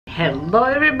Hello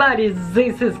everybody,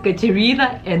 this is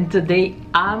Katerina and today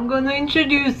I'm gonna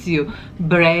introduce you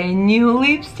brand new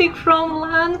lipstick from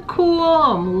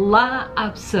Lancome, La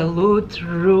Absolute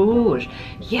Rouge.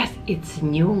 Yes, it's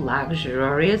new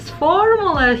luxurious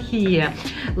formula here.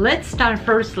 Let's start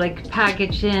first like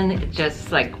packaging, just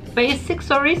like basic,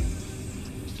 sorry,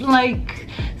 like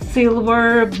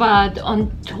silver, but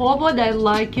on top what I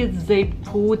like is they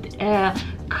put a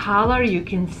color. You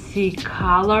can see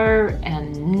color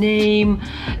and name,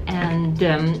 and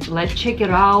let's check it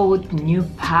out. New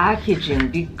packaging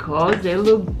because they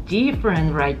look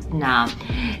different right now.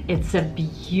 It's a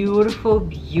beautiful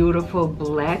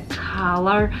black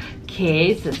color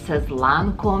case. It says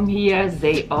Lancome here.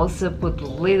 They also put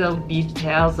little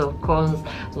details, of course,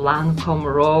 Lancome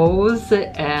rose,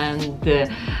 and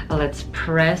let's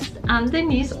press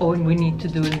underneath. All we need to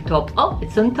do on top, oh,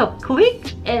 it's on top,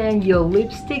 click, and your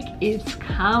lipstick is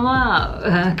coming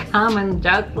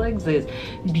just like this.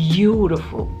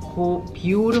 Beautiful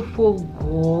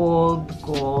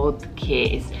gold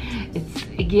case. It's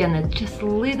again, it's just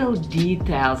little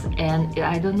details, and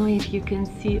I don't know if you can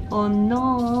see or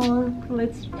not.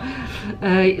 Let's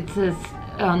it says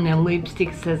on the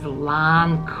lipstick says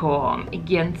Lancome.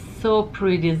 Again, so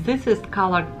pretty. This is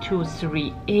color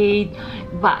 238,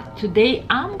 but today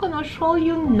I'm gonna show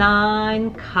you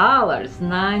nine colors,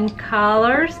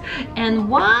 and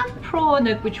one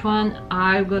product, which one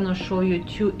I'm gonna show you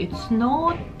too. It's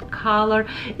not color,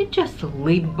 it's just a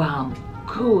lip balm.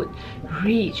 Good,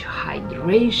 rich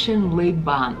hydration lip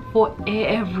balm for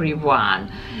everyone,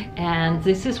 and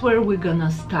this is where we're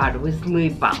gonna start with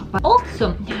lip balm. But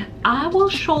also I will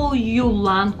show you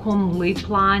Lancome lip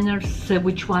liners,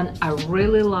 which one I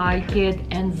really like it,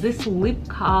 and these lip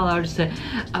colors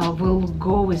will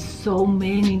go with so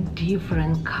many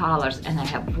different colors. And I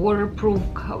have waterproof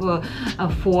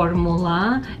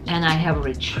formula, and I have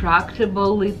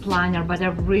retractable lip liner, but I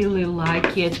really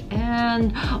like it.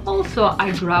 And also I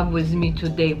grabbed with me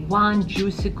today one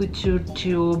Juicy Couture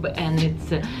tube, and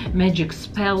it's a Magic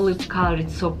Spell lip color.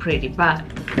 It's so pretty. But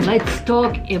let's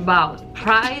talk about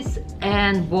price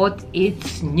and what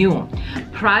it's new.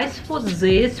 Price for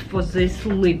this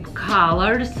lip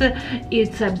colors,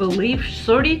 it's I believe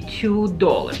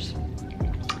 $32.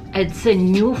 It's a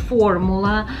new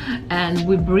formula, and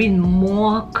we bring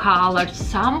more colors.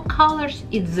 Some colors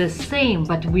it's the same,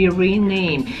 but we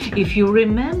rename. If you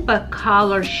remember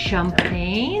color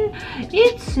champagne,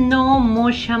 it's no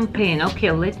more champagne.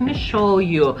 Okay, let me show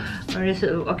you. Where is it?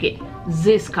 Okay,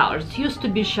 this color, it used to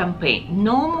be champagne,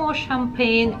 no more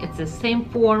champagne. It's the same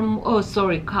form, oh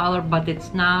sorry, color, but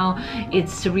it's now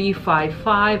it's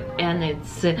 355, and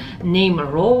it's named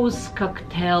Rose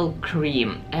Cocktail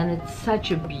Cream, and it's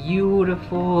such a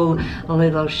beautiful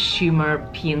little shimmer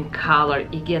pink color.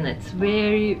 Again, it's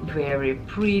very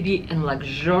pretty and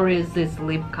luxurious. These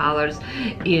lip colors,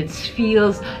 it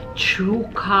feels true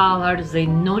colors. They're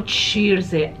not sheer,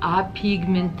 they are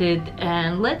pigmented.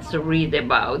 And let's read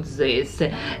about this.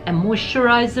 A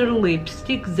moisturizer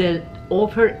lipstick that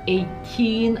offer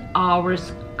 18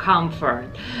 hours comfort.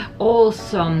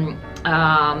 Also,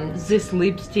 this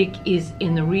lipstick is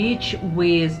enriched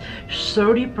with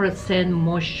 30%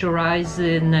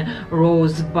 moisturizing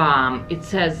rose balm. It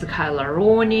says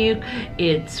hyaluronic.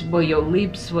 It's where your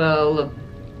lips will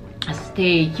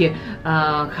stay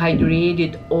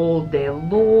hydrated all day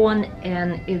long,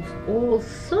 and it's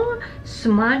also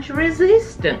smudge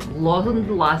resistant, long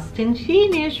lasting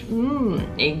finish.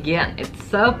 Again, it's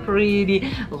so pretty.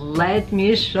 Let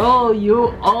me show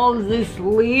you all these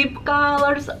lip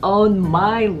colors on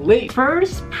my lips.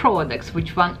 First products,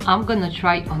 which one I'm gonna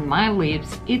try on my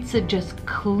lips, it's a just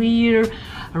clear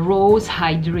rose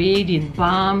hydrating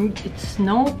balm. It's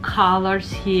no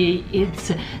colors here.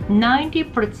 It's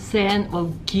 90%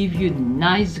 will give you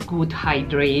nice good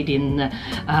hydrating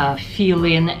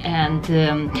feeling. And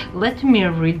let me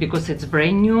read, because it's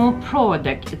brand new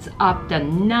product. It's up to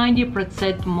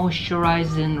 90%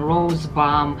 moisturizing rose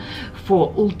balm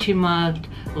for ultimate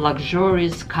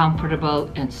luxurious, comfortable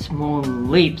and smooth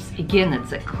lips. Again,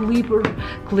 it's a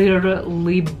clear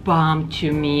lip balm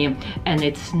to me, and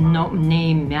it's no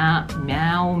name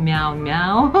meow.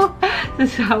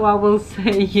 This is how I will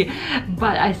say.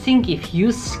 But I think if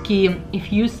you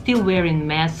still wearing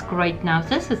mask right now,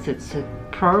 this is it's a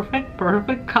perfect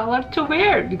color to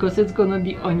wear, because it's gonna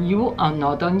be on you or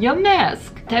not on your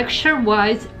mask. Texture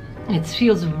wise, it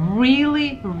feels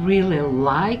really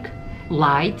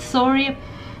light, sorry,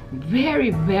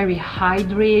 very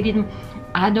hydrating.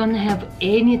 I don't have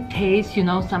any taste, you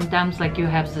know, sometimes like you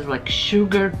have this like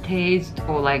sugar taste,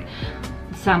 or like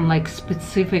some like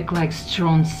specific like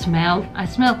strong smell. I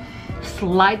smell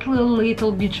slightly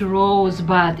little bit rose,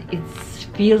 but it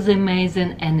feels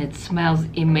amazing and it smells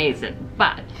amazing.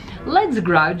 But let's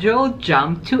gradually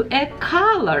jump to a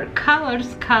colors,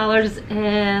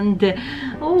 and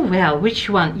oh well, which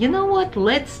one? You know what,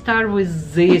 let's start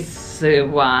with this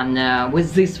one.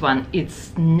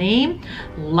 It's named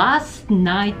Last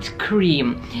Night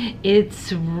Cream.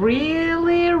 It's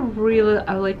really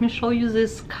let me show you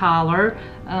this color.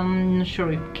 I'm not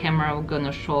sure if camera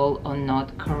gonna show or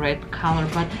not correct color,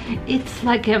 but it's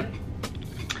like a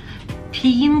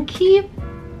pinky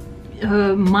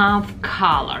mauve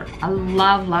color. I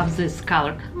love this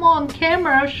color. Come on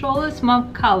camera, show us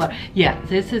mauve color. Yeah,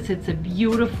 it's a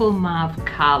beautiful mauve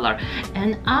color,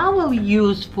 and I will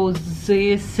use for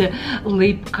this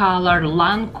lip color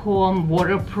Lancome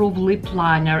waterproof lip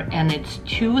liner, and it's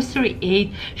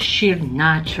 238 Sheer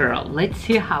Natural. Let's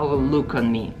see how it will look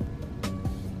on me.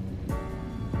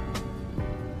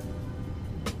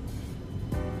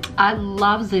 I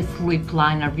love this lip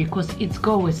liner because it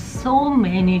goes with so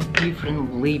many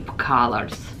different lip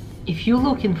colors. If you're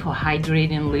looking for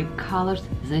hydrating lip colors,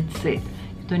 that's it.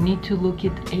 You don't need to look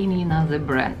at any other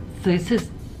brand. This is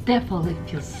definitely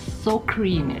feels so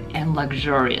creamy and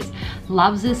luxurious.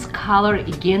 Love this color.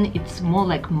 Again, it's more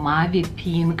like mauve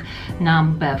pink,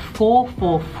 number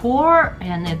 444,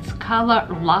 and it's color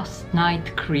Last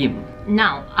Night Cream.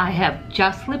 Now I have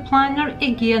just lip liner,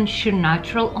 again Sheer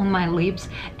Natural on my lips,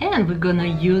 and we're gonna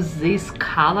use this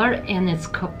color, and it's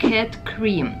Coquette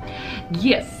Cream.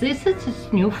 Yes, this is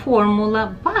its new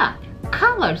formula, but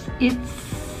colors, it's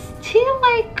still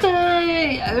like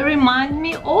remind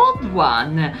me old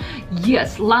one.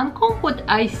 Yes, Lancome, what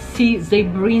I see, they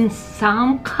bring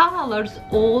some colors,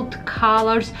 old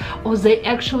colors, or they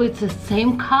actually it's the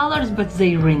same colors but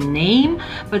they rename.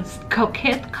 But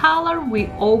Coquette color we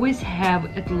always have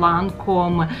at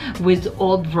Lancome with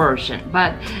old version,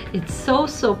 but it's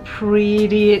so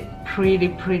pretty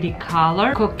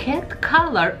color. Coquette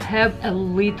color have a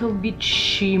little bit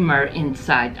shimmer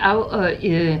inside. Our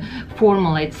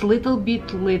formula, it's little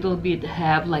bit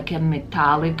have like a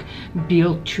metallic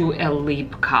build to a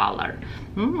lip color.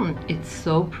 It's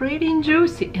so pretty and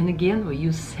juicy, and again we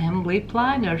use same lip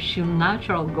liner. Sheer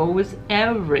Natural go with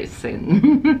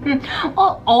everything.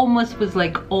 Almost with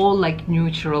like all like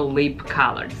neutral lip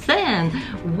colors. Then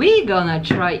we're gonna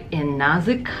try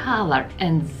another color,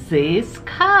 and this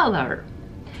color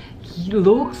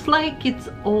looks like it's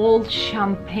all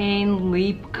champagne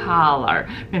lip color.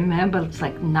 Remember, it's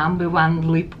like #1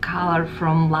 lip color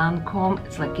from Lancome.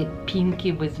 It's like a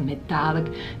pinky with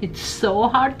metallic. It's so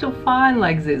hard to find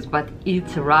like this, but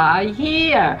it's right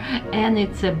here, and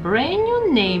it's a brand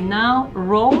new name now,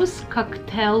 Rose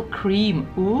Cocktail Cream.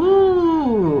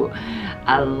 Ooh,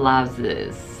 I love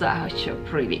this, such a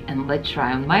pretty. And let's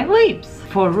try on my lips.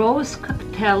 For Rose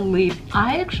Cocktail Lip,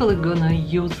 I actually gonna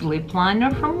use lip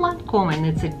liner from Lancome, and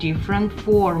it's a different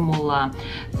formula.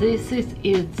 This is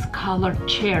its color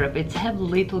Cherub. It's have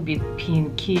little bit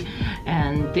pinky,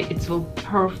 and it will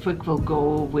perfect will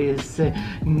go with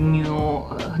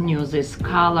new this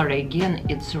color. Again,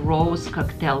 it's Rose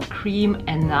Cocktail Cream,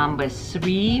 and number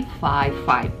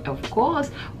 355. Of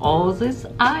course, all these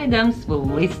items will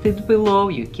listed below.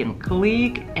 You can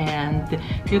click and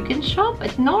you can shop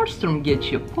at Nordstrom,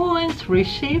 get your points, free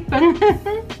shipping.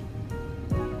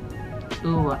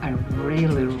 Ooh, I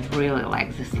really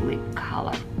like this lip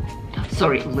color.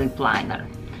 Sorry, lip liner.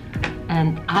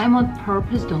 And I'm on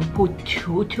purpose don't put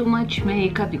too much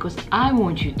makeup because I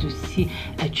want you to see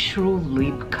a true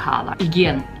lip color.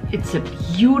 Again, it's a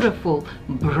beautiful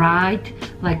bright,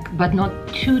 like, but not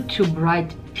too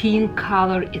bright pink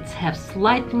color. It has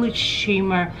slightly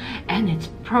shimmer, and it's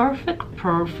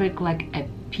perfect like a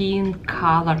pink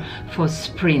color for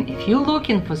spring. If you're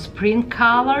looking for spring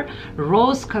color,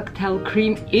 Rose Cocktail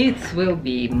Cream, it will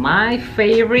be my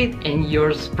favorite, and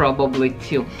yours probably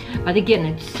too. But again,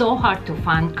 it's so hard to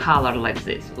find color like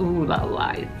this. Ooh la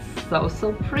la, it's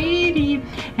so pretty.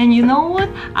 And you know what,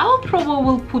 I'll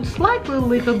probably put slightly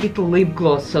little bit lip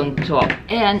gloss on top.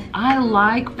 And I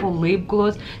like for lip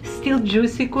gloss still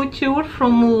Juicy Couture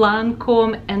from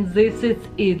Lancome, and this is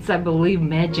it's I believe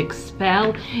Magic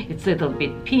Spell. It's a little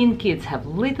bit pinky, it's have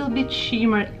little bit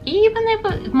shimmer. Even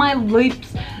if my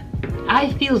lips, I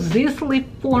feel this lip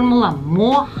formula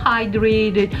more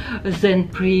hydrated than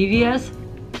previous,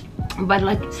 but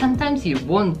like sometimes you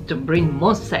want to bring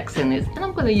more sexiness, and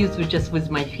I'm gonna use it just with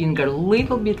my finger,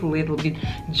 little bit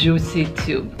juicy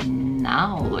too.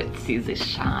 Now let's see the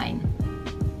shine.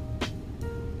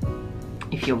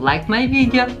 If you like my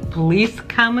video, please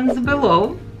comments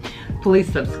below.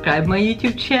 please subscribe my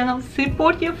YouTube channel,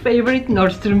 support your favorite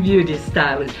Nordstrom beauty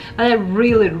stylist. I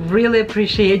really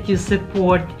appreciate your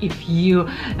support if you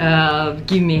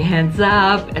give me a hands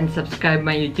up and subscribe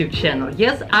my YouTube channel.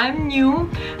 Yes, I'm new,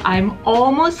 I'm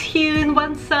almost here in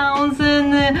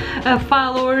 1,000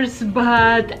 followers,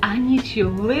 but I need you a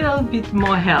little bit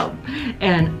more help,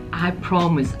 and I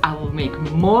promise I will make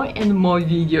more and more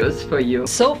videos for you.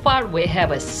 So far we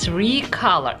have a 3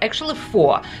 color, actually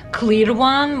 4. Clear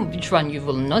one, which one you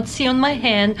will not see on my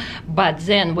hand, but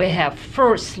then we have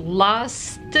first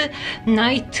Last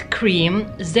Night Cream,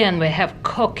 then we have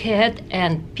Coquette,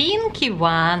 and pinky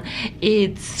one,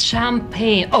 it's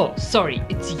Champagne. Oh, sorry,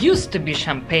 it used to be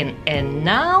Champagne, and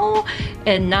now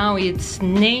it's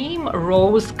name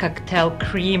Rose Cocktail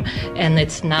Cream, and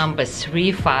it's number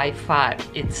 355.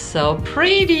 It's so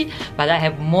pretty, but I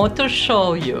have more to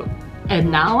show you.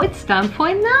 And now it's time for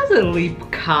another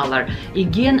lip color.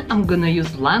 Again, I'm gonna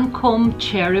use Lancome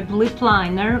Cherry Lip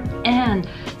Liner, and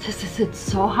it's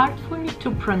so hard for me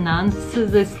to pronounce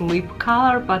this lip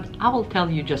color, but I will tell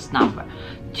you just number.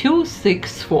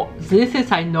 264. This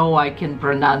is, I know I can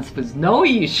pronounce with no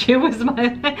issue with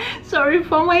my sorry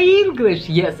for my English.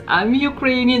 Yes, I'm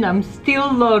Ukrainian, I'm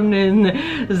still learning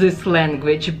this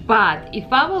language, but if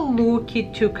I will look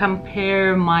it to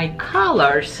compare my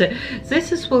colors,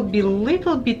 this will be a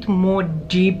little bit more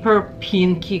deeper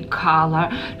pinky color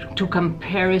to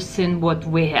comparison what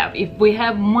we have. If we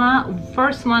have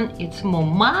first one, it's more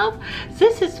mauve,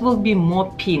 will be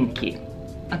more pinky.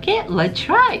 Okay, let's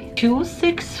try.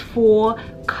 264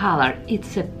 color.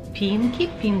 It's a pinky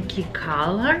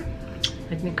color.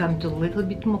 Let me come to a little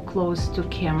bit more close to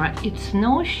camera. It's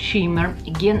no shimmer.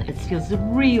 Again, it feels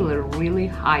really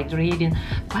hydrating,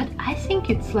 but I think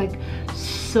it's like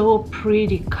so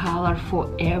pretty color for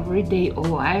every day.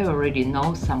 Oh, I already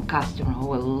know some customer who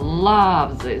will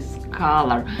love this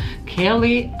color.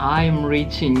 Kelly, I'm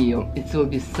reaching you. It will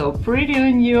be so pretty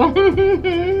on you.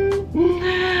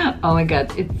 Oh my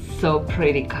god, it's so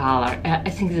pretty color. I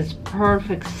think it's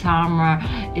perfect summer,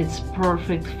 it's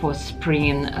perfect for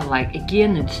spring. Like,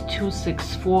 again, it's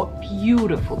 264.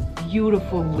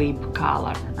 Beautiful lip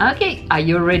color. Okay, are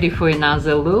you ready for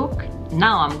another look?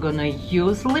 Now I'm gonna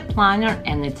use lip liner,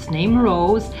 and its name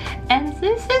Rose, and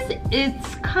this is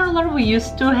its color we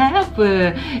used to have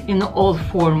in old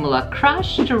formula,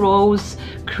 crushed rose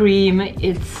cream.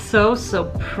 It's so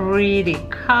pretty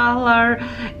color,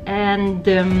 and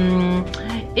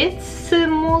it's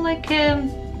more like a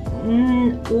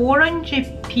orangey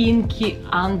pinky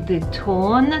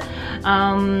undertone.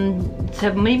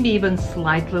 So maybe even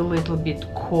slightly little bit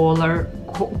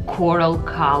coral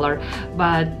color,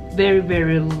 but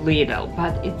very little,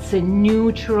 but it's a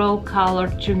neutral color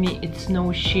to me. It's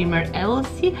no shimmer. I'll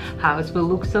see how it will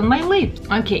look on my lips.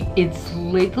 Okay, it's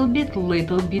little bit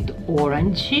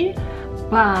orangey,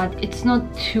 but it's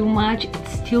not too much.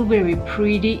 It's still very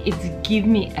pretty. It's give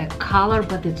me a color,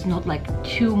 but it's not like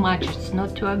too much. It's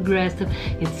not too aggressive.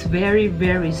 It's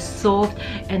very soft,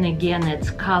 and again, it's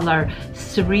color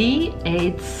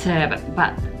 387.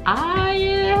 But I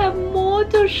have more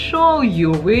to show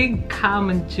you. We come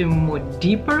into more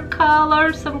deeper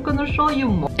colors. I'm gonna show you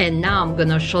more. And now I'm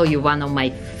gonna show you one of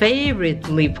my favorite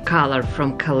lip color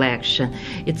from collection.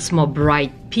 It's more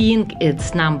bright pink.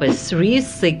 It's number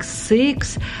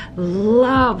 366.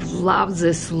 Love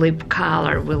this lip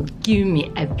color. Will give me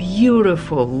a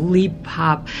beautiful lip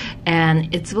pop,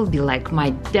 and it will be like my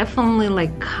definitely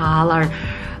like color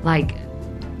like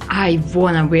I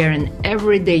wanna wear it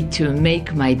every day to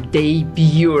make my day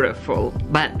beautiful.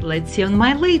 But let's see on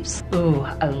my lips. Oh,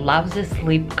 I love this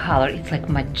lip color. It's like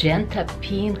magenta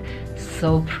pink,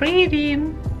 so pretty.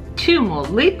 2 more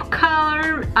lip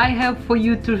color I have for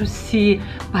you to see,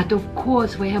 but of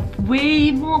course we have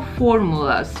way more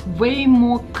formulas, way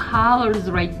more colors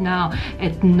right now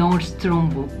at Nordstrom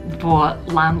for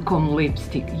Lancome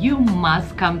lipstick. You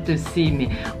must come to see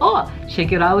me, or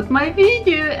check it out my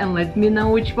video and let me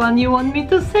know which one you want me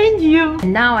to send you.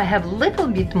 Now I have a little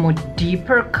bit more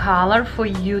deeper color for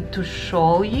you to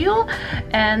show you,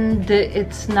 and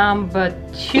it's number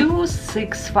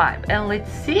 265, and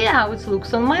let's see how it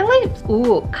looks on my lips.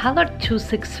 Oh, color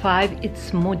 265,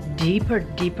 it's more deeper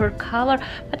color,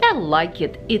 but I like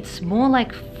it. It's more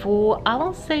like for, I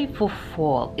won't say for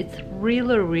fall, it's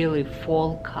really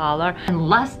fall color. And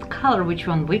last color, which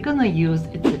one we're gonna use,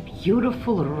 it's a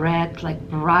beautiful red, like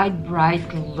bright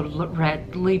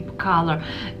red lip color,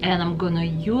 and I'm gonna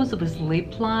use this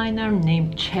lip liner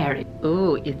named Cherry.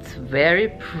 Oh, it's very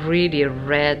pretty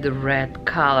red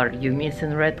color. You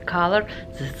missing red color?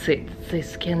 That's it,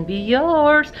 this can be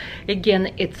yours.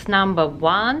 Again, it's number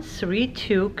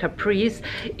 132 Caprice.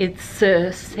 It's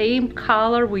same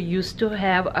color we used to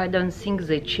have. I don't think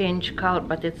they changed color,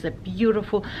 but it's a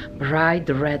beautiful bright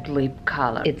red lip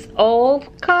color. It's all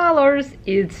colors.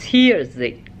 It's here.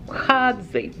 They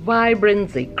hot, they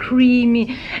vibrant, they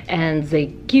creamy, and they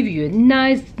give you a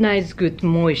nice good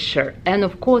moisture. And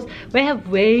of course we have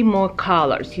way more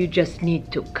colors. You just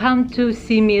need to come to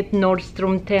see me at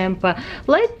Nordstrom Tampa.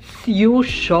 Let's you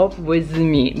shop with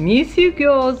me. Miss you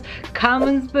girls.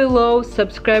 Comments below,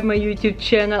 subscribe my YouTube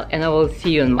channel, and I will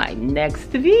see you in my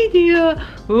next video.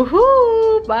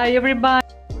 Woohoo! Bye everybody.